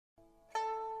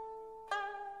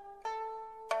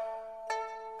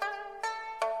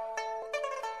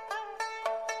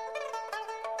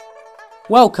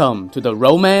Welcome to the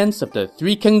Romance of the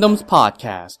Three Kingdoms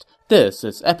podcast. This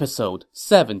is episode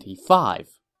 75.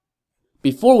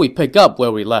 Before we pick up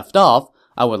where we left off,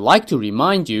 I would like to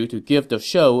remind you to give the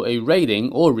show a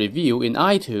rating or review in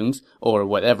iTunes or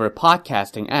whatever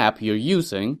podcasting app you're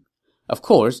using. Of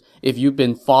course, if you've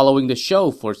been following the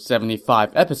show for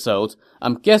 75 episodes,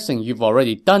 I'm guessing you've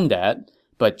already done that,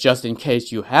 but just in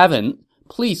case you haven't,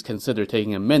 please consider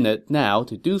taking a minute now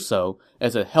to do so,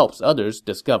 as it helps others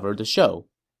discover the show.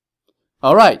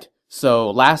 Alright, so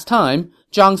last time,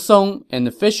 Zhang Song, an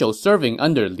official serving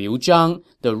under Liu Zhang,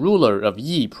 the ruler of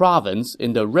Yi province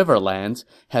in the Riverlands,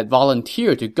 had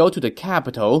volunteered to go to the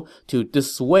capital to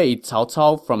dissuade Cao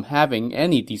Cao from having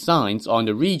any designs on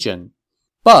the region.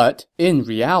 But, in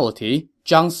reality,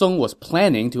 Zhang Song was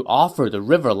planning to offer the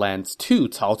Riverlands to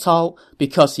Cao Cao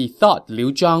because he thought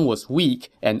Liu Zhang was weak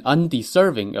and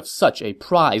undeserving of such a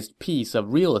prized piece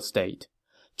of real estate.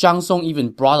 Zhang Song even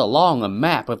brought along a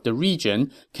map of the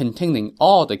region containing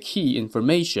all the key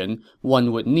information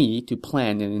one would need to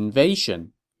plan an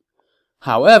invasion.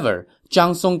 However,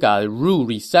 Zhang Song got a rude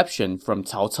reception from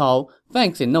Cao Cao,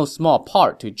 thanks in no small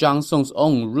part to Zhang Song's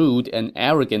own rude and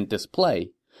arrogant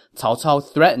display. Cao Cao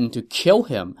threatened to kill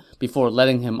him before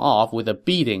letting him off with a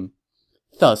beating.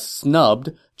 Thus snubbed,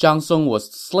 Zhang Song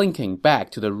was slinking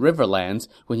back to the Riverlands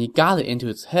when he got it into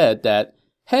his head that,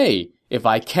 hey, if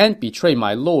I can't betray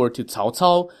my lord to Cao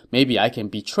Cao, maybe I can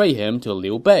betray him to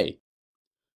Liu Bei.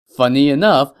 Funny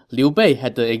enough, Liu Bei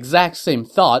had the exact same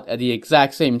thought at the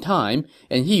exact same time,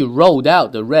 and he rolled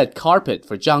out the red carpet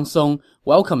for Zhang Song,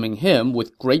 welcoming him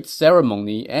with great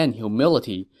ceremony and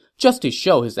humility, just to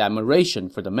show his admiration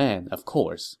for the man, of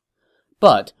course.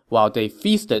 But while they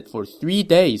feasted for 3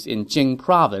 days in Jing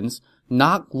province,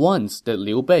 not once did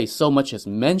Liu Bei so much as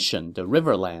mention the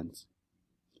Riverlands.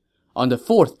 On the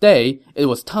 4th day, it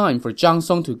was time for Zhang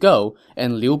Song to go,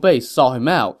 and Liu Bei saw him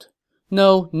out.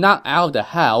 No, not out of the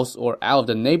house or out of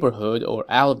the neighborhood or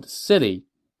out of the city.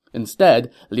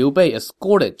 Instead, Liu Bei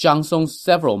escorted Zhang Song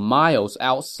several miles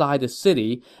outside the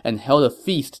city and held a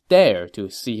feast there to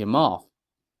see him off.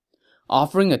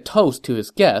 Offering a toast to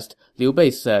his guest, Liu Bei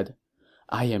said,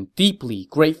 I am deeply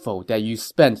grateful that you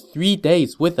spent 3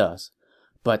 days with us.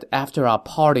 But after our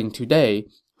parting today,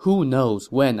 who knows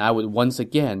when I would once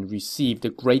again receive the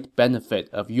great benefit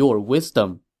of your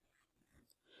wisdom.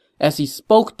 As he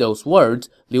spoke those words,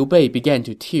 Liu Bei began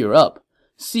to tear up.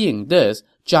 Seeing this,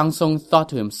 Zhang Song thought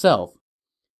to himself,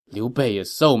 Liu Bei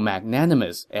is so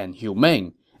magnanimous and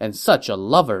humane, and such a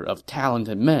lover of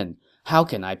talented men. How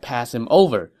can I pass him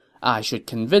over? I should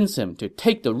convince him to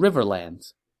take the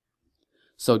Riverlands.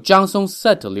 So Zhang Song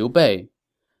said to Liu Bei,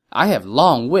 I have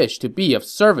long wished to be of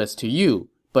service to you,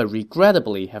 but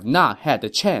regrettably have not had the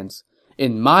chance.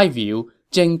 In my view,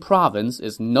 Jing province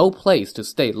is no place to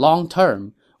stay long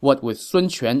term, what with Sun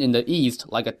Quan in the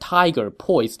east like a tiger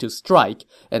poised to strike,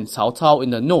 and Cao Cao in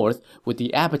the north with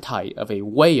the appetite of a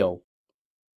whale.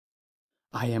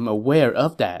 I am aware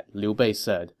of that, Liu Bei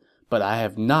said, but I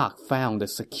have not found a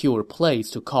secure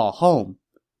place to call home.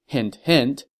 Hint,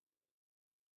 hint.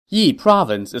 Yi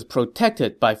province is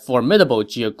protected by formidable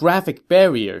geographic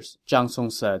barriers, Zhang Song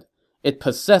said. It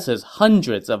possesses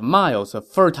hundreds of miles of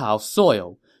fertile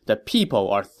soil. The people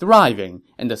are thriving,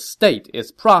 and the state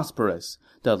is prosperous.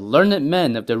 The learned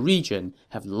men of the region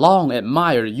have long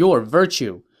admired your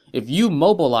virtue. If you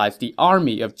mobilize the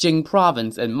army of Jing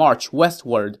province and march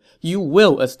westward, you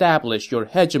will establish your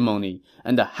hegemony,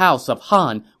 and the house of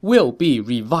Han will be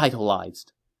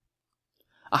revitalized.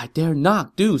 I dare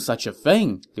not do such a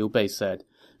thing, Liu Bei said.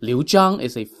 Liu Zhang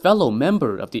is a fellow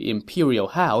member of the imperial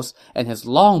house and has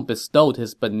long bestowed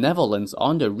his benevolence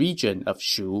on the region of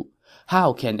Shu.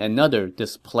 How can another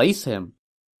displace him?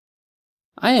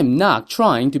 I am not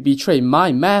trying to betray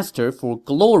my master for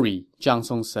glory, Zhang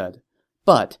Song said.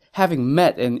 But, having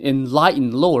met an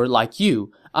enlightened lord like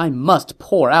you, I must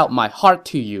pour out my heart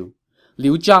to you.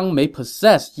 Liu Zhang may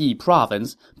possess Yi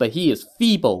province, but he is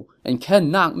feeble and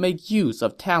cannot make use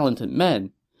of talented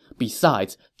men.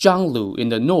 Besides, Zhang Lu in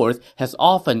the north has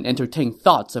often entertained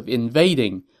thoughts of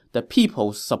invading. The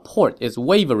people's support is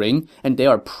wavering, and they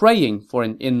are praying for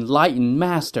an enlightened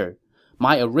master.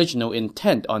 My original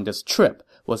intent on this trip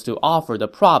was to offer the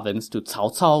province to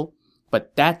Cao Cao.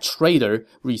 But that traitor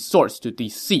resorts to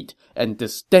deceit and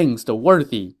disdains the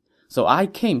worthy. So I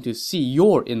came to see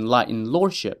your enlightened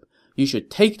lordship. You should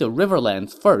take the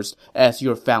Riverlands first as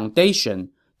your foundation,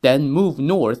 then move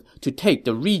north to take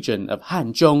the region of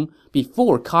Hanzhong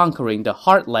before conquering the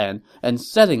heartland and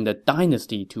setting the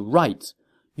dynasty to rights.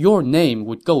 Your name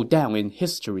would go down in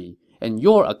history, and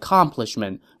your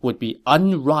accomplishment would be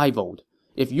unrivaled.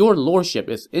 If your lordship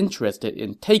is interested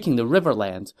in taking the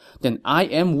riverlands, then I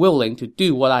am willing to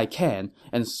do what I can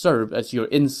and serve as your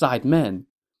inside man.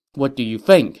 What do you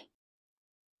think?"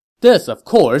 This, of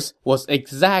course, was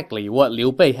exactly what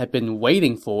Liu Bei had been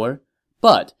waiting for.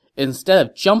 But instead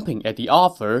of jumping at the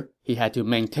offer, he had to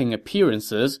maintain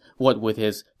appearances, what with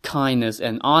his kindness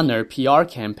and honor PR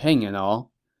campaign and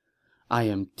all. "I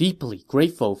am deeply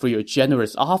grateful for your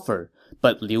generous offer,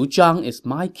 but Liu Zhang is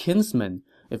my kinsman.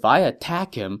 If I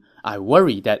attack him, I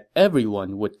worry that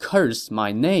everyone would curse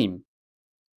my name."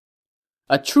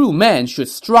 "A true man should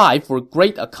strive for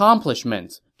great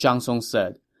accomplishments," Zhang Song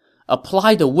said.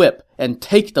 "Apply the whip and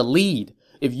take the lead.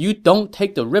 If you don't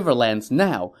take the riverlands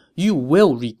now, you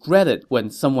will regret it when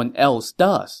someone else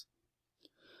does."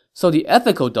 So the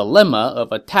ethical dilemma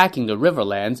of attacking the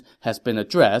riverlands has been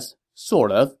addressed,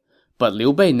 sort of, but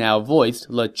Liu Bei now voiced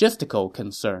logistical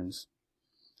concerns.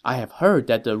 "I have heard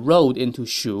that the road into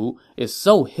Shu is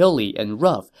so hilly and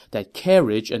rough that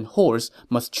carriage and horse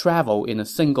must travel in a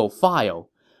single file.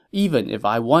 Even if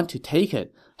I want to take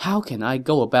it, how can I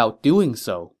go about doing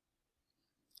so?"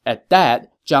 At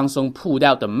that, Zhang Song pulled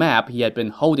out the map he had been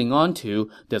holding on to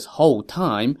this whole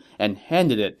time and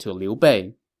handed it to Liu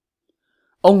Bei.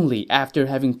 "Only after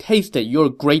having tasted your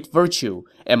great virtue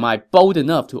am I bold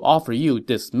enough to offer you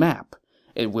this map.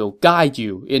 It will guide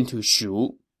you into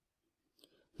Shu."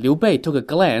 Liu Bei took a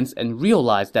glance and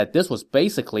realized that this was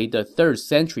basically the 3rd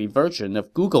century version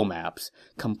of Google Maps,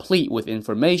 complete with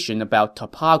information about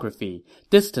topography,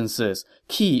 distances,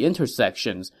 key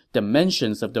intersections,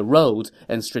 dimensions of the roads,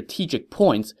 and strategic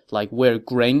points like where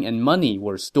grain and money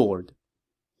were stored.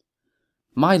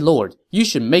 "My lord, you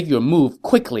should make your move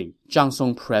quickly," Zhang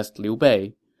Song pressed Liu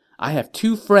Bei. "I have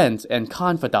 2 friends and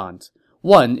confidants.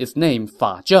 One is named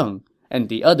Fa Zheng, and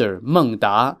the other Meng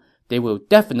Da. They will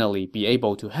definitely be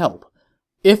able to help.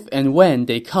 If and when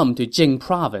they come to Jing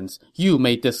province, you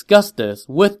may discuss this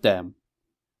with them."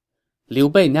 Liu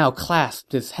Bei now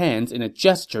clasped his hands in a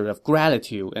gesture of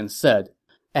gratitude and said,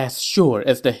 "As sure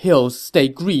as the hills stay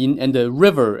green and the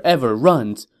river ever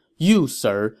runs, you,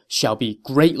 sir, shall be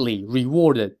greatly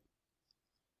rewarded."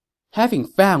 "Having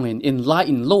found an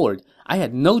enlightened lord, I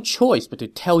had no choice but to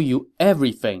tell you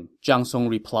everything," Zhang Song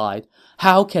replied.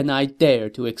 "How can I dare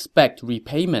to expect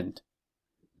repayment?"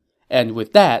 And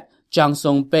with that, Zhang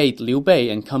Song bade Liu Bei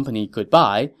and company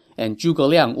goodbye, and Zhuge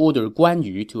Liang ordered Guan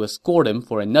Yu to escort him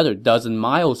for another 12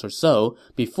 miles or so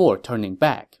before turning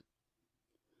back.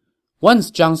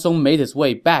 Once Zhang Song made his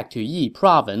way back to Yi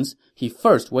province, he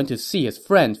first went to see his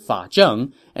friend Fa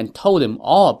Zheng and told him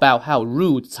all about how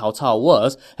rude Cao Cao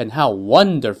was and how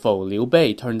wonderful Liu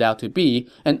Bei turned out to be,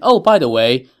 and oh, by the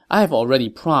way, I have already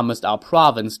promised our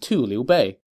province to Liu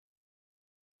Bei.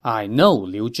 "I know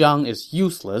Liu Zhang is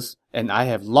useless, and I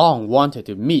have long wanted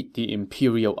to meet the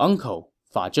imperial uncle,"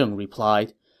 Fa Zheng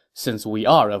replied. "Since we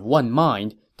are of one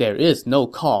mind, there is no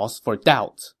cause for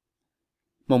doubt."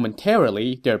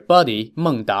 Momentarily, their buddy,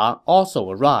 Meng Da, also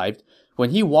arrived.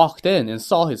 When he walked in and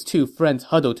saw his 2 friends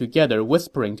huddled together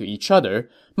whispering to each other,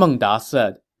 Meng Da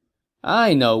said,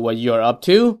 "I know what you're up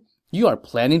to. You are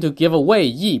planning to give away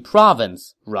Yi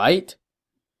province, right?"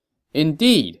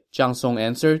 "Indeed," Zhang Song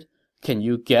answered. "Can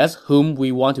you guess whom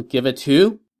we want to give it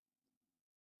to?"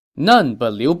 "None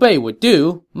but Liu Bei would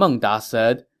do," Meng Da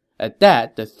said. At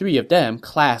that, the 3 of them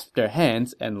clasped their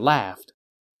hands and laughed.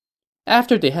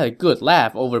 After they had a good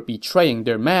laugh over betraying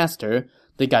their master,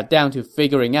 they got down to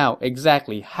figuring out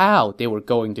exactly how they were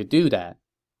going to do that.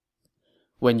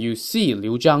 "When you see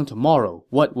Liu Zhang tomorrow,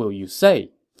 what will you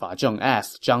say?" Fa Zheng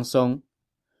asked Zhang Song.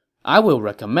 "I will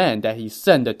recommend that he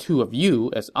send the 2 of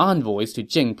you as envoys to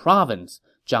Jing province,"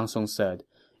 Zhang Song said,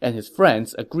 and his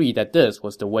friends agreed that this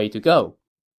was the way to go.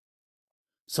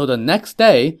 So the next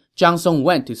day, Zhang Song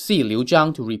went to see Liu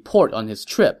Zhang to report on his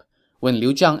trip. When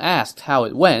Liu Zhang asked how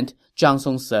it went, Zhang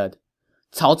Song said,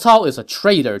 "Cao Cao is a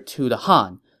traitor to the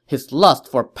Han. His lust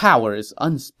for power is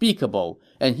unspeakable,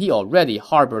 and he already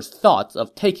harbors thoughts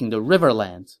of taking the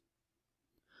riverlands."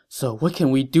 "So what can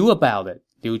we do about it?"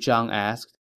 Liu Zhang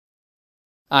asked.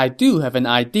 "I do have an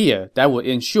idea that would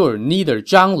ensure neither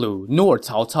Zhang Lu nor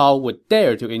Cao Cao would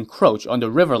dare to encroach on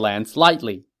the riverlands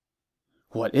lightly."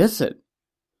 "What is it?"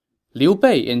 "Liu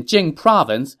Bei in Jing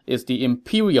province is the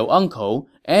imperial uncle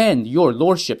and your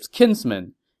lordship's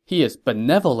kinsman. He is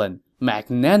benevolent,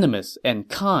 magnanimous, and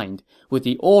kind, with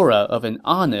the aura of an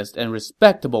honest and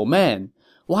respectable man.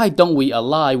 Why don't we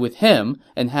ally with him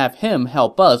and have him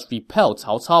help us repel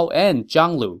Cao Cao and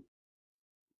Zhang Lu?"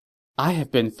 "I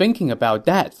have been thinking about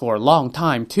that for a long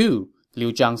time, too,"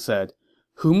 Liu Zhang said.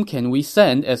 "Whom can we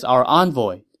send as our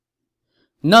envoy?"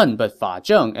 "None but Fa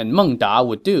Zheng and Meng Da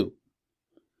would do."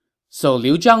 So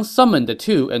Liu Zhang summoned the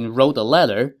two and wrote a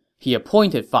letter. He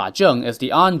appointed Fa Zheng as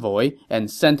the envoy and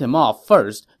sent him off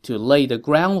first to lay the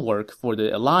groundwork for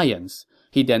the alliance.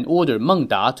 He then ordered Meng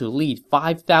Da to lead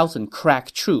 5,000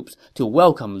 crack troops to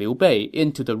welcome Liu Bei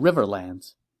into the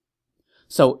riverlands.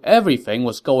 So everything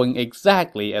was going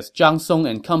exactly as Zhang Song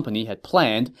and company had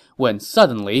planned when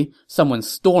suddenly someone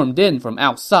stormed in from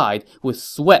outside with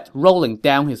sweat rolling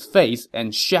down his face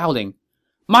and shouting,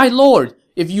 "My lord,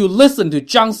 if you listen to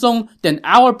Zhang Song, then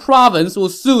our province will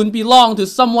soon belong to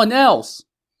someone else."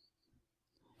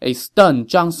 A stunned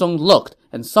Zhang Song looked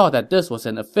and saw that this was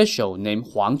an official named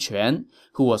Huang Quan,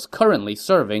 who was currently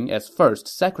serving as first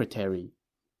secretary.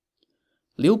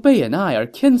 "Liu Bei and I are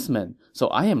kinsmen, so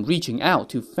I am reaching out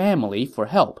to family for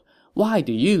help. Why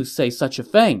do you say such a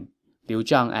thing?" Liu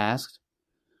Zhang asked.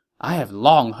 "I have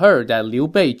long heard that Liu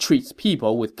Bei treats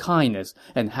people with kindness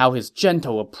and how his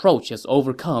gentle approach has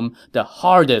overcome the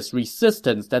hardest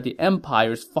resistance that the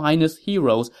empire's finest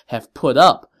heroes have put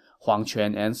up," Huang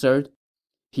Quan answered.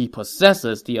 "He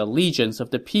possesses the allegiance of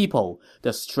the people,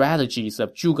 the strategies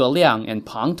of Zhuge Liang and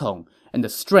Pang Tong, and the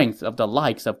strength of the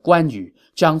likes of Guan Yu,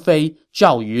 Zhang Fei,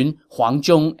 Zhao Yun, Huang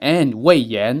Zhong, and Wei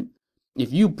Yan.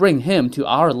 If you bring him to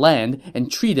our land and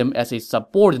treat him as a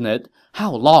subordinate,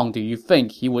 how long do you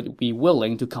think he would be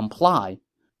willing to comply?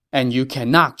 And you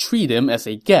cannot treat him as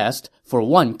a guest, for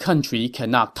one country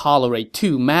cannot tolerate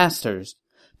two masters.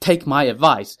 Take my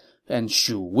advice, and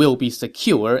Shu will be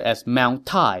secure as Mount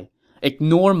Tai.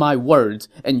 Ignore my words,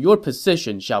 and your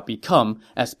position shall become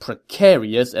as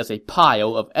precarious as a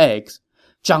pile of eggs.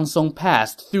 Zhang Song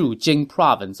passed through Jing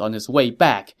province on his way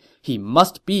back. He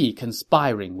must be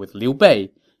conspiring with Liu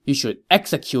Bei. You should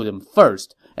execute him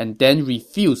first, and then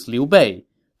refuse Liu Bei.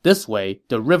 This way,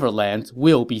 the riverlands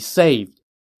will be saved."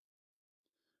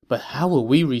 "But how will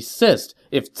we resist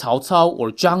if Cao Cao or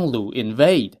Zhang Lu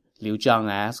invade?" Liu Zhang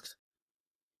asked.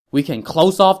 "We can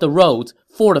close off the roads,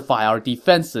 fortify our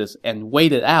defenses, and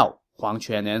wait it out," Huang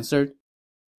Quan answered.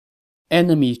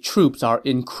 "Enemy troops are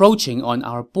encroaching on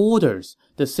our borders.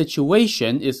 The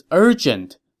situation is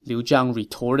urgent," Liu Zhang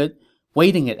retorted.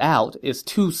 "Waiting it out is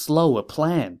too slow a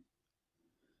plan."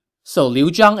 So Liu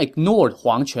Zhang ignored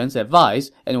Huang Quan's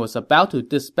advice and was about to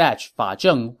dispatch Fa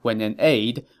Zheng when an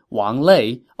aide, Wang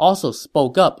Lei, also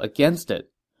spoke up against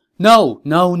it. "No,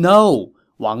 no, no,"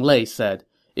 Wang Lei said.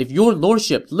 "If your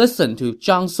lordship listen to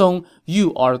Zhang Song,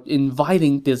 you are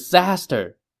inviting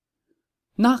disaster."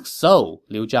 "Not so,"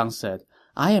 Liu Zhang said.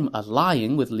 "I am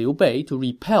allying with Liu Bei to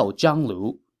repel Zhang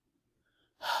Lu."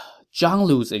 "Zhang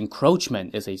Lu's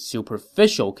encroachment is a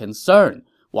superficial concern,"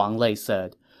 Wang Lei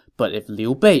said. "But if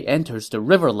Liu Bei enters the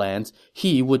riverlands,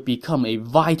 he would become a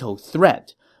vital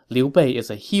threat. Liu Bei is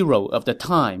a hero of the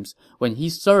times. When he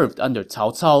served under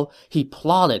Cao Cao, he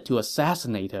plotted to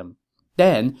assassinate him.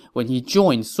 Then, when he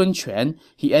joined Sun Quan,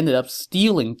 he ended up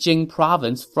stealing Jing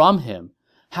province from him.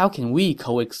 How can we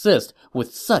coexist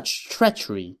with such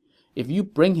treachery? If you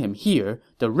bring him here,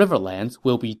 the riverlands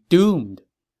will be doomed."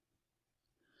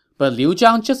 But Liu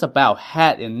Zhang just about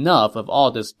had enough of all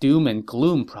this doom and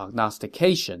gloom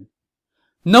prognostication.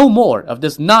 "No more of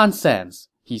this nonsense,"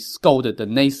 he scolded the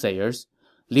naysayers.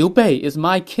 "Liu Bei is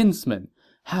my kinsman.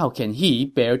 How can he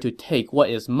bear to take what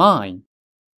is mine?"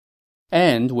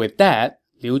 And with that,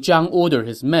 Liu Zhang ordered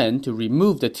his men to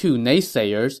remove the two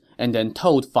naysayers and then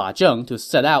told Fa Zheng to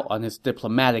set out on his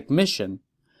diplomatic mission.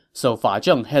 So Fa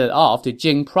Zheng headed off to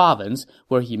Jing province,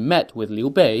 where he met with Liu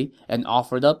Bei and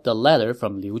offered up the letter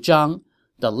from Liu Zhang.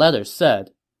 The letter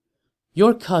said,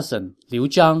 "Your cousin, Liu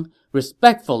Zhang,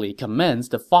 respectfully commends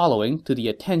the following to the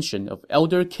attention of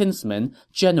elder kinsman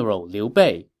General Liu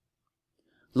Bei.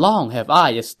 Long have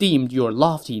I esteemed your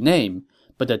lofty name,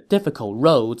 but the difficult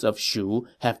roads of Shu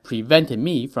have prevented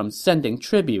me from sending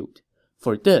tribute.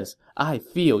 For this, I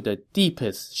feel the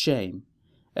deepest shame.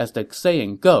 As the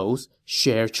saying goes,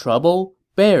 share trouble,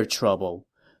 bear trouble.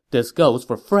 This goes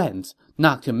for friends,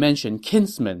 not to mention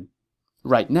kinsmen.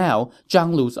 Right now,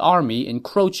 Zhang Lu's army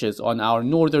encroaches on our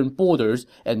northern borders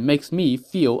and makes me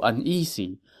feel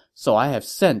uneasy, so I have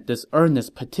sent this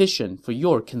earnest petition for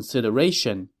your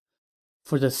consideration.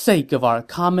 For the sake of our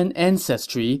common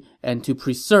ancestry and to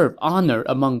preserve honor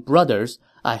among brothers,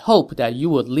 I hope that you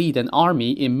would lead an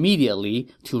army immediately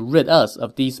to rid us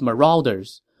of these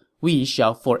marauders. We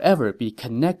shall forever be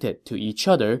connected to each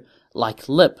other like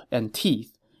lip and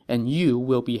teeth, and you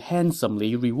will be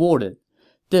handsomely rewarded.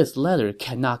 This letter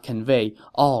cannot convey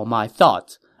all my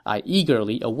thoughts. I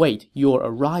eagerly await your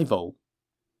arrival."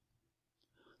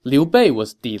 Liu Bei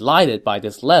was delighted by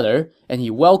this letter, and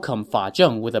he welcomed Fa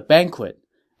Zheng with a banquet.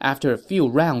 After a few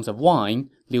rounds of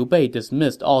wine, Liu Bei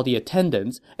dismissed all the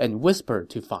attendants and whispered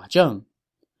to Fa Zheng,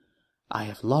 I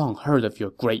have long heard of your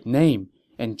great name,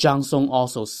 and Zhang Song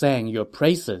also sang your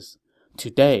praises.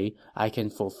 Today, I can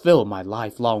fulfill my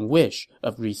lifelong wish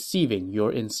of receiving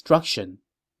your instruction.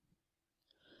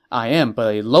 I am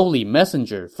but a lowly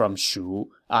messenger from Shu.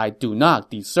 I do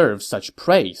not deserve such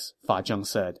praise, Fa Zheng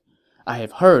said. I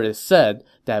have heard it said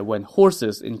that when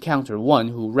horses encounter one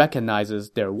who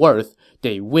recognizes their worth,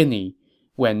 they whinny.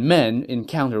 When men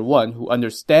encounter one who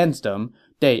understands them,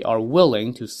 they are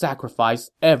willing to sacrifice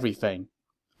everything.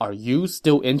 Are you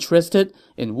still interested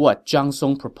in what Zhang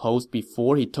Song proposed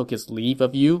before he took his leave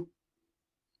of you?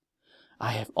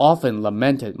 I have often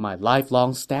lamented my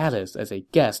lifelong status as a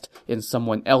guest in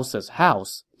someone else's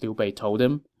house, Liu Bei told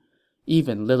him.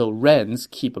 Even little wrens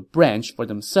keep a branch for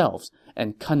themselves,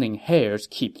 and cunning hares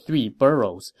keep 3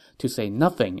 burrows, to say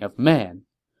nothing of man.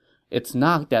 It's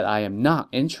not that I am not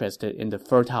interested in the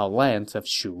fertile lands of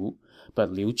Shu,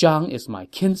 but Liu Zhang is my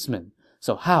kinsman,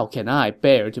 so how can I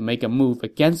bear to make a move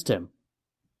against him?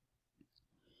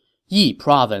 Yi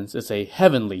province is a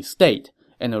heavenly state,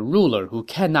 and a ruler who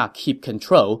cannot keep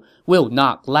control will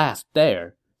not last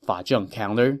there, Fa Zheng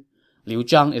countered. Liu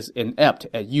Zhang is inept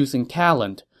at using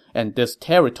talent, and this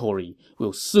territory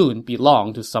will soon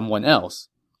belong to someone else.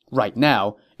 Right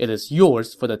now, it is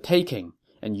yours for the taking,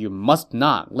 and you must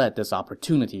not let this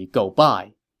opportunity go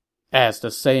by. As the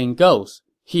saying goes,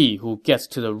 he who gets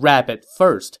to the rabbit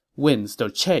first wins the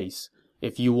chase.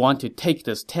 If you want to take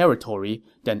this territory,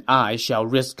 then I shall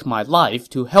risk my life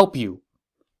to help you.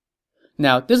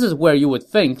 Now, this is where you would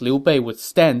think Liu Bei would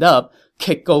stand up,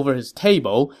 kick over his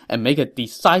table, and make a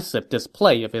decisive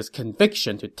display of his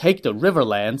conviction to take the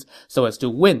riverlands so as to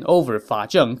win over Fa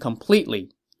Zheng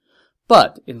completely.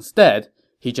 But instead,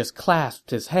 he just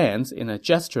clasped his hands in a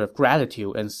gesture of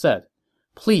gratitude and said,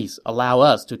 "Please allow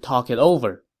us to talk it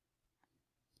over."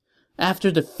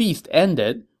 After the feast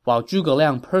ended, while Zhuge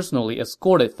Liang personally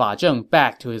escorted Fa Zheng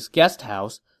back to his guest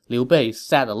house, Liu Bei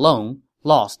sat alone,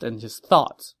 lost in his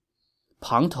thoughts.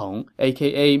 Pang Tong,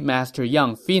 aka Master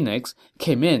Young Phoenix,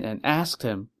 came in and asked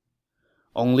him,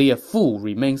 "Only a fool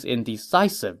remains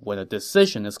indecisive when a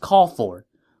decision is called for.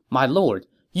 My lord,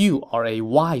 you are a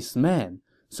wise man,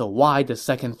 so why the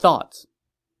second thoughts?"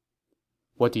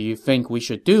 "What do you think we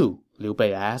should do?" Liu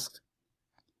Bei asked.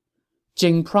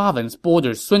 Jing province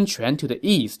borders Sun Quan to the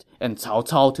east and Cao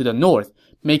Cao to the north,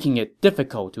 making it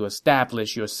difficult to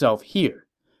establish yourself here.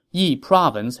 Yi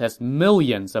province has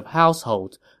millions of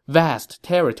households, vast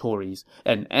territories,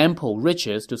 and ample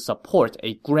riches to support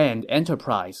a grand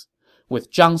enterprise. With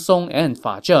Zhang Song and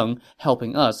Fa Zheng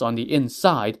helping us on the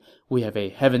inside, we have a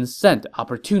heaven-sent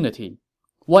opportunity.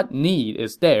 What need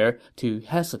is there to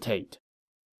hesitate?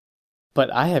 But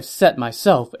I have set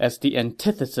myself as the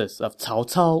antithesis of Cao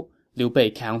Cao, Liu Bei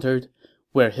countered.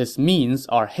 Where his means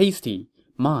are hasty,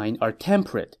 mine are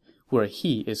temperate. Where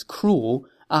he is cruel,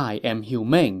 I am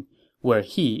humane. Where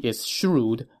he is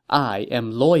shrewd, I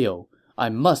am loyal. I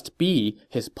must be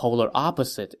his polar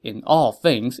opposite in all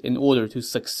things in order to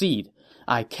succeed.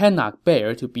 I cannot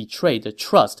bear to betray the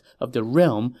trust of the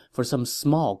realm for some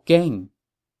small gain.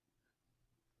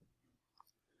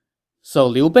 So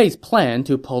Liu Bei's plan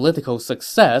to political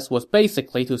success was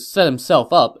basically to set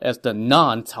himself up as the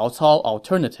non-Cao Cao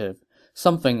alternative,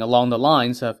 something along the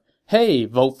lines of, "Hey,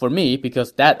 vote for me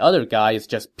because that other guy is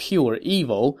just pure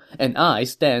evil, and I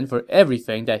stand for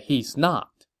everything that he's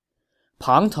not."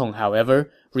 Pang Tong,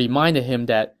 however, reminded him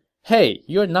that, "Hey,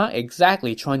 you're not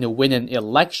exactly trying to win an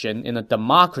election in a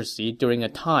democracy during a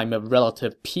time of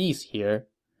relative peace here."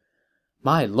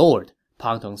 "My lord,"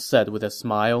 Pang Tong said with a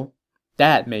smile,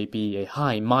 "that may be a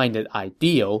high-minded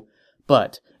ideal,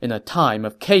 but in a time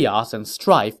of chaos and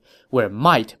strife where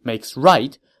might makes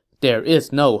right, there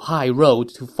is no high road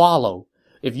to follow.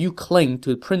 If you cling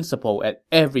to principle at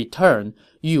every turn,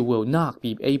 you will not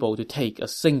be able to take a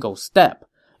single step.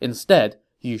 Instead,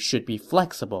 you should be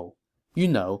flexible.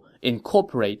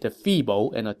 Incorporate the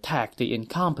feeble and attack the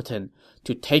incompetent,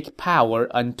 to take power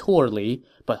untowardly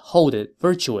but hold it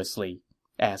virtuously,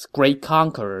 as great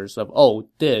conquerors of old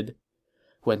did.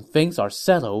 When things are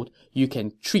settled, you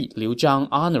can treat Liu Zhang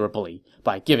honorably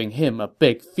by giving him a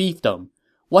big fiefdom.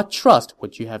 What trust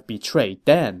would you have betrayed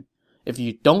then? If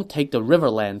you don't take the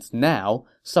riverlands now,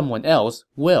 someone else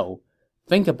will.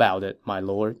 Think about it, my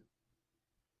lord."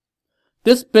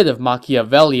 This bit of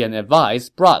Machiavellian advice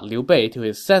brought Liu Bei to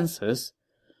his senses.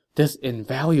 "This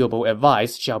invaluable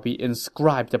advice shall be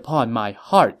inscribed upon my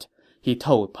heart," he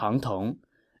told Pang Tong.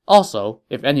 "Also,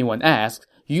 if anyone asks,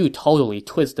 you totally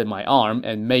twisted my arm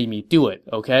and made me do it,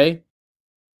 okay?"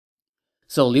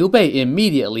 So Liu Bei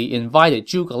immediately invited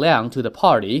Zhuge Liang to the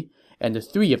party, and the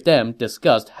 3 of them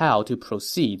discussed how to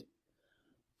proceed.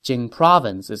 Jing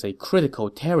province is a critical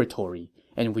territory,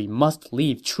 and we must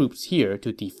leave troops here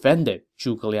to defend it,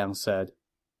 Zhuge Liang said.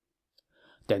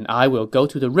 Then I will go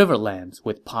to the riverlands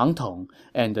with Pang Tong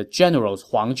and the generals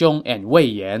Huang Zhong and Wei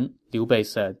Yan, Liu Bei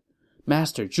said.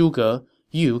 Master Zhuge,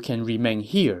 you can remain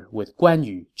here with Guan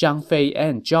Yu, Zhang Fei,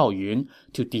 and Zhao Yun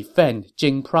to defend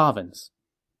Jing province.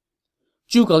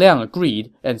 Zhuge Liang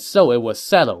agreed, and so it was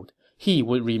settled. He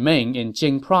would remain in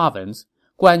Jing province.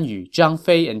 Guan Yu, Zhang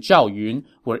Fei, and Zhao Yun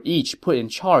were each put in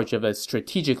charge of a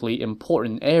strategically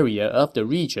important area of the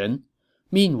region.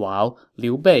 Meanwhile,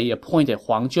 Liu Bei appointed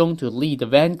Huang Zhong to lead the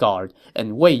vanguard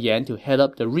and Wei Yan to head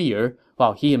up the rear,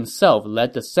 while he himself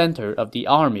led the center of the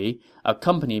army,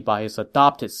 accompanied by his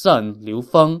adopted son Liu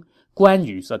Feng, Guan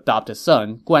Yu's adopted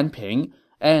son Guan Ping,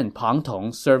 and Pang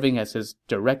Tong serving as his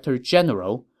director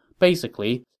general,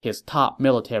 basically his top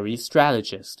military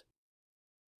strategist.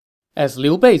 As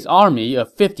Liu Bei's army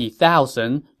of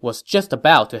 50,000 was just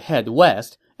about to head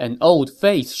west, an old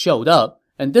face showed up,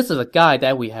 and this is a guy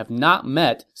that we have not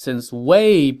met since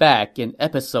way back in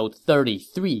episode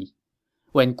 33.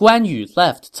 When Guan Yu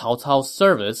left Cao Cao's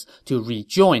service to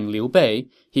rejoin Liu Bei,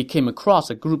 he came across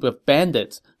a group of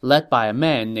bandits led by a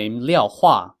man named Liao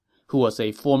Hua, who was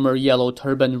a former Yellow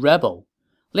Turban rebel.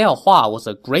 Liao Hua was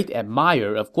a great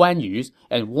admirer of Guan Yu's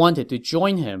and wanted to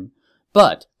join him,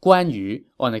 but Guan Yu,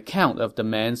 on account of the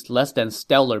man's less than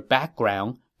stellar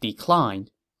background, declined.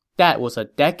 That was a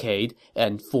decade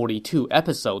and 42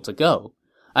 episodes ago.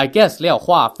 I guess Liao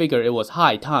Hua figured it was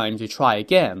high time to try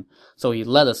again, so he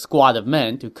led a squad of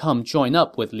men to come join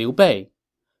up with Liu Bei.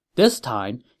 This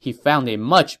time, he found a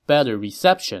much better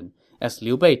reception, as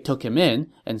Liu Bei took him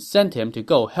in and sent him to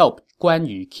go help Guan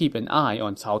Yu keep an eye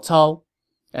on Cao Cao.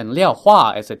 And Liao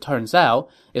Hua, as it turns out,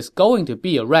 is going to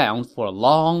be around for a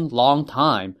long, long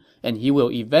time, and he will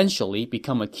eventually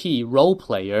become a key role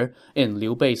player in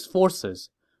Liu Bei's forces.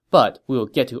 But we'll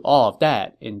get to all of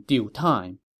that in due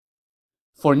time.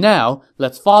 For now,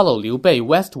 let's follow Liu Bei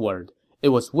westward. It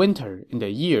was winter in the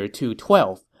year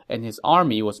 212, and his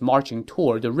army was marching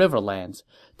toward the riverlands.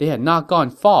 They had not gone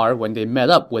far when they met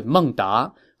up with Meng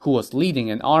Da, who was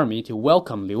leading an army to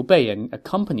welcome Liu Bei and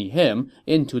accompany him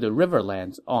into the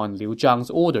riverlands on Liu Zhang's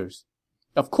orders.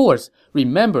 Of course,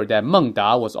 remember that Meng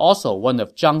Da was also one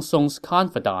of Zhang Song's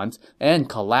confidants and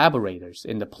collaborators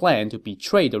in the plan to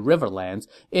betray the riverlands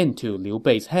into Liu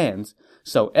Bei's hands,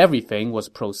 so everything was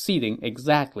proceeding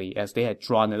exactly as they had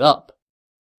drawn it up.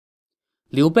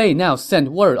 Liu Bei now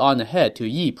sent word on ahead to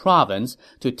Yi province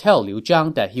to tell Liu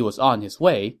Zhang that he was on his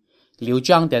way. Liu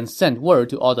Zhang then sent word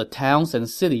to all the towns and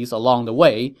cities along the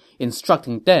way,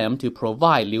 instructing them to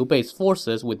provide Liu Bei's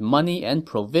forces with money and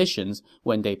provisions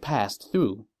when they passed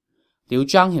through. Liu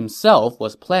Zhang himself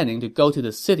was planning to go to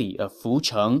the city of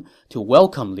Fucheng to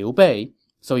welcome Liu Bei,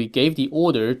 so he gave the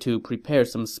order to prepare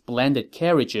some splendid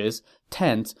carriages,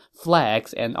 tents,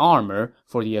 flags, and armor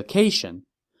for the occasion.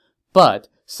 But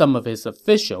some of his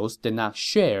officials did not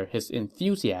share his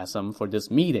enthusiasm for this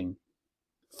meeting.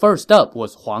 First up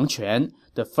was Huang Quan,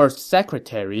 the first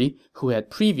secretary, who had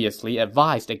previously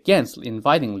advised against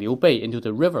inviting Liu Bei into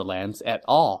the riverlands at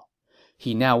all.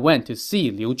 He now went to see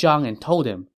Liu Zhang and told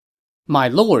him, "My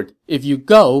lord, if you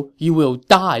go, you will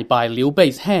die by Liu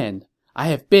Bei's hand. I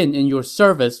have been in your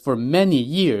service for many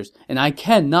years, and I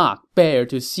cannot bear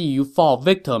to see you fall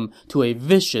victim to a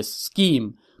vicious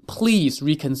scheme. Please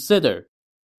reconsider."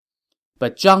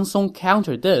 But Zhang Song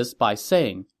countered this by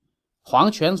saying,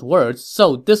 "Huang Quan's words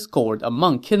sow discord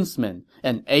among kinsmen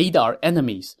and aid our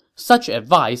enemies. Such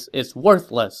advice is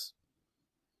worthless."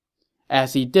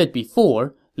 As he did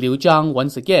before, Liu Zhang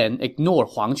once again ignored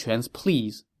Huang Quan's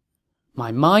pleas.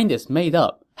 "My mind is made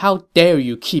up. How dare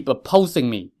you keep opposing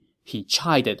me?" he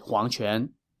chided Huang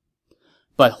Quan.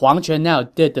 But Huang Quan now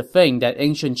did the thing that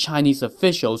ancient Chinese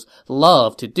officials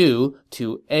love to do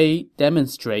to A.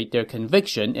 demonstrate their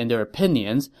conviction in their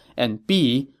opinions, and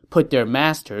B. put their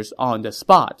masters on the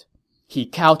spot. He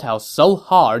kowtowed so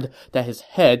hard that his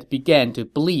head began to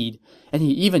bleed, and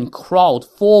he even crawled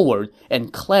forward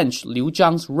and clenched Liu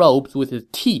Zhang's robes with his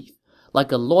teeth,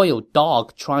 like a loyal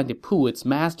dog trying to pull its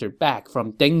master back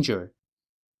from danger.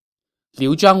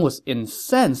 Liu Zhang was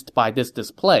incensed by this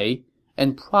display,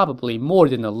 and probably more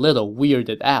than a little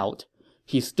weirded out.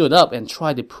 He stood up and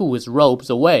tried to pull his robes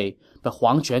away, but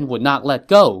Huang Quan would not let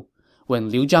go. When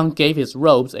Liu Zhang gave his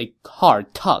robes a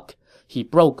hard tuck, he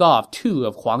broke off 2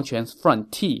 of Huang Quan's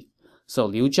front teeth, so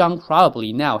Liu Zhang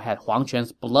probably now had Huang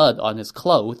Quan's blood on his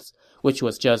clothes, which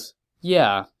was just,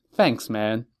 yeah, thanks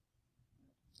man.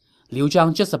 Liu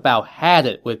Zhang just about had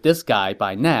it with this guy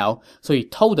by now, so he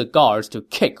told the guards to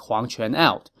kick Huang Quan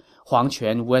out. Huang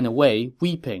Quan went away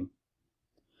weeping.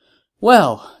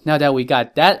 Well, now that we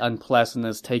got that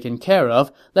unpleasantness taken care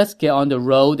of, let's get on the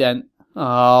road and...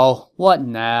 Oh, what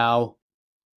now?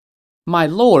 My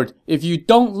lord, if you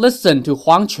don't listen to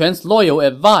Huang Quan's loyal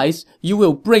advice, you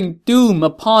will bring doom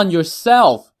upon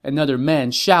yourself, another man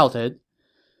shouted.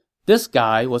 This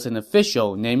guy was an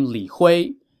official named Li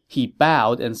Hui. He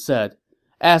bowed and said,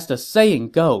 as the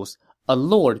saying goes, a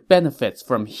lord benefits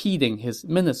from heeding his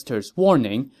minister's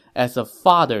warning as a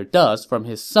father does from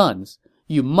his son's.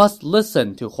 You must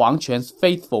listen to Huang Quan's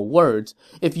faithful words.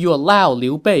 If you allow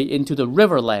Liu Bei into the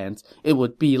riverlands, it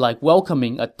would be like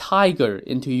welcoming a tiger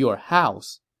into your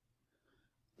house.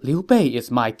 Liu Bei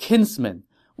is my kinsman.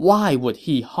 Why would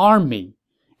he harm me?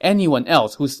 Anyone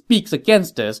else who speaks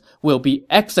against this will be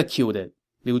executed,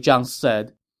 Liu Zhang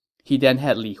said. He then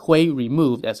had Li Hui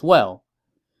removed as well.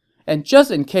 And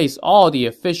just in case all the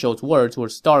officials' words were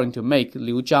starting to make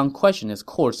Liu Zhang question his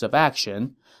course of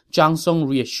action, Zhang Song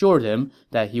reassured him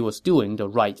that he was doing the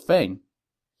right thing.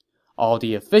 All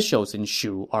the officials in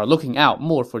Shu are looking out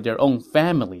more for their own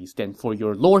families than for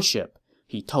your lordship,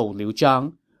 he told Liu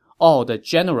Zhang. All the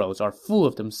generals are full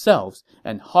of themselves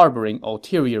and harboring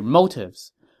ulterior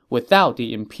motives. Without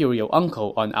the imperial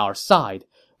uncle on our side,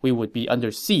 we would be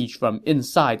under siege from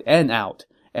inside and out,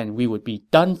 and we would be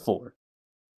done for.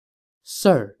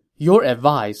 Sir, your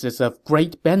advice is of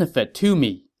great benefit to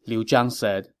me, Liu Zhang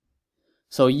said.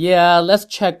 So yeah, let's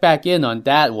check back in on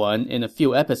that one in a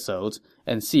few episodes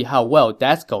and see how well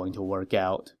that's going to work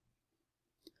out.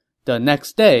 The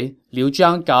next day, Liu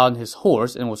Zhang got on his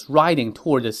horse and was riding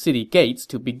toward the city gates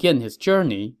to begin his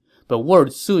journey, but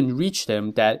word soon reached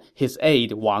him that his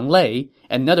aide Wang Lei,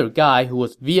 another guy who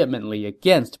was vehemently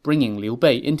against bringing Liu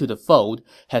Bei into the fold,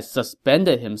 had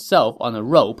suspended himself on a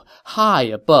rope high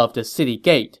above the city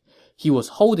gate. He was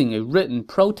holding a written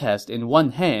protest in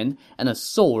one hand and a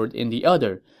sword in the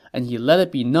other, and he let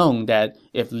it be known that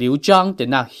if Liu Zhang did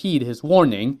not heed his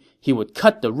warning, he would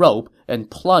cut the rope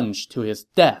and plunge to his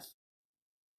death.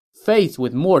 Faced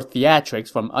with more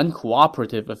theatrics from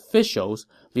uncooperative officials,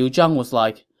 Liu Zhang was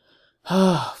like,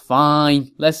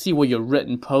 fine, let's see what your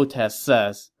written protest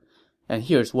says. And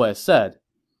here's what it said.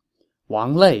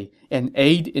 Wang Lei, an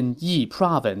aide in Yi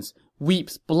province,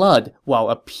 weeps blood while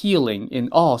appealing in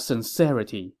all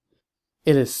sincerity.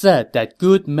 It is said that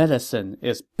good medicine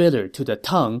is bitter to the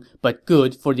tongue, but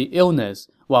good for the illness,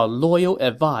 while loyal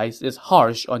advice is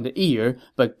harsh on the ear,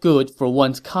 but good for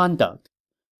one's conduct.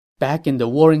 Back in the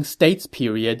Warring States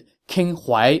period, King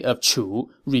Huai of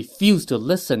Chu refused to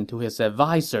listen to his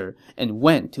advisor and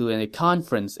went to a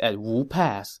conference at Wu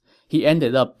Pass. He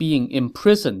ended up being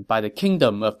imprisoned by the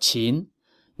kingdom of Qin.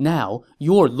 Now,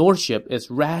 your lordship is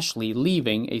rashly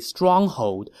leaving a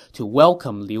stronghold to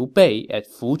welcome Liu Bei at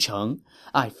Fucheng.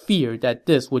 I fear that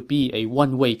this would be a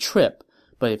one-way trip,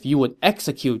 but if you would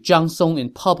execute Zhang Song in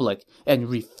public and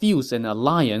refuse an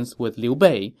alliance with Liu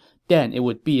Bei, then it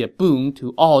would be a boon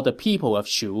to all the people of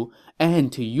Shu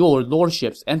and to your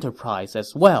lordship's enterprise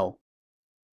as well.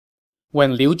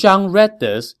 When Liu Zhang read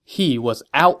this, he was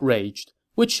outraged,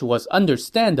 which was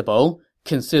understandable,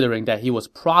 considering that he was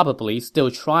probably still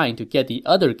trying to get the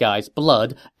other guy's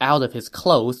blood out of his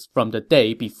clothes from the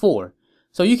day before.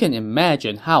 So you can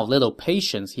imagine how little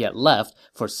patience he had left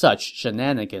for such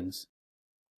shenanigans.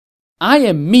 I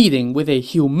am meeting with a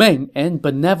humane and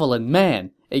benevolent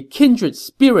man, a kindred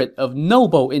spirit of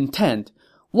noble intent.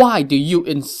 Why do you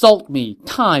insult me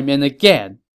time and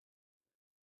again?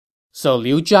 So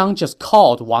Liu Zhang just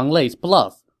called Wang Lei's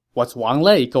bluff. What's Wang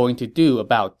Lei going to do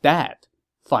about that?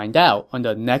 Find out on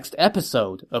the next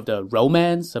episode of the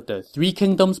Romance of the Three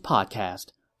Kingdoms podcast.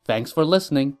 Thanks for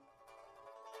listening.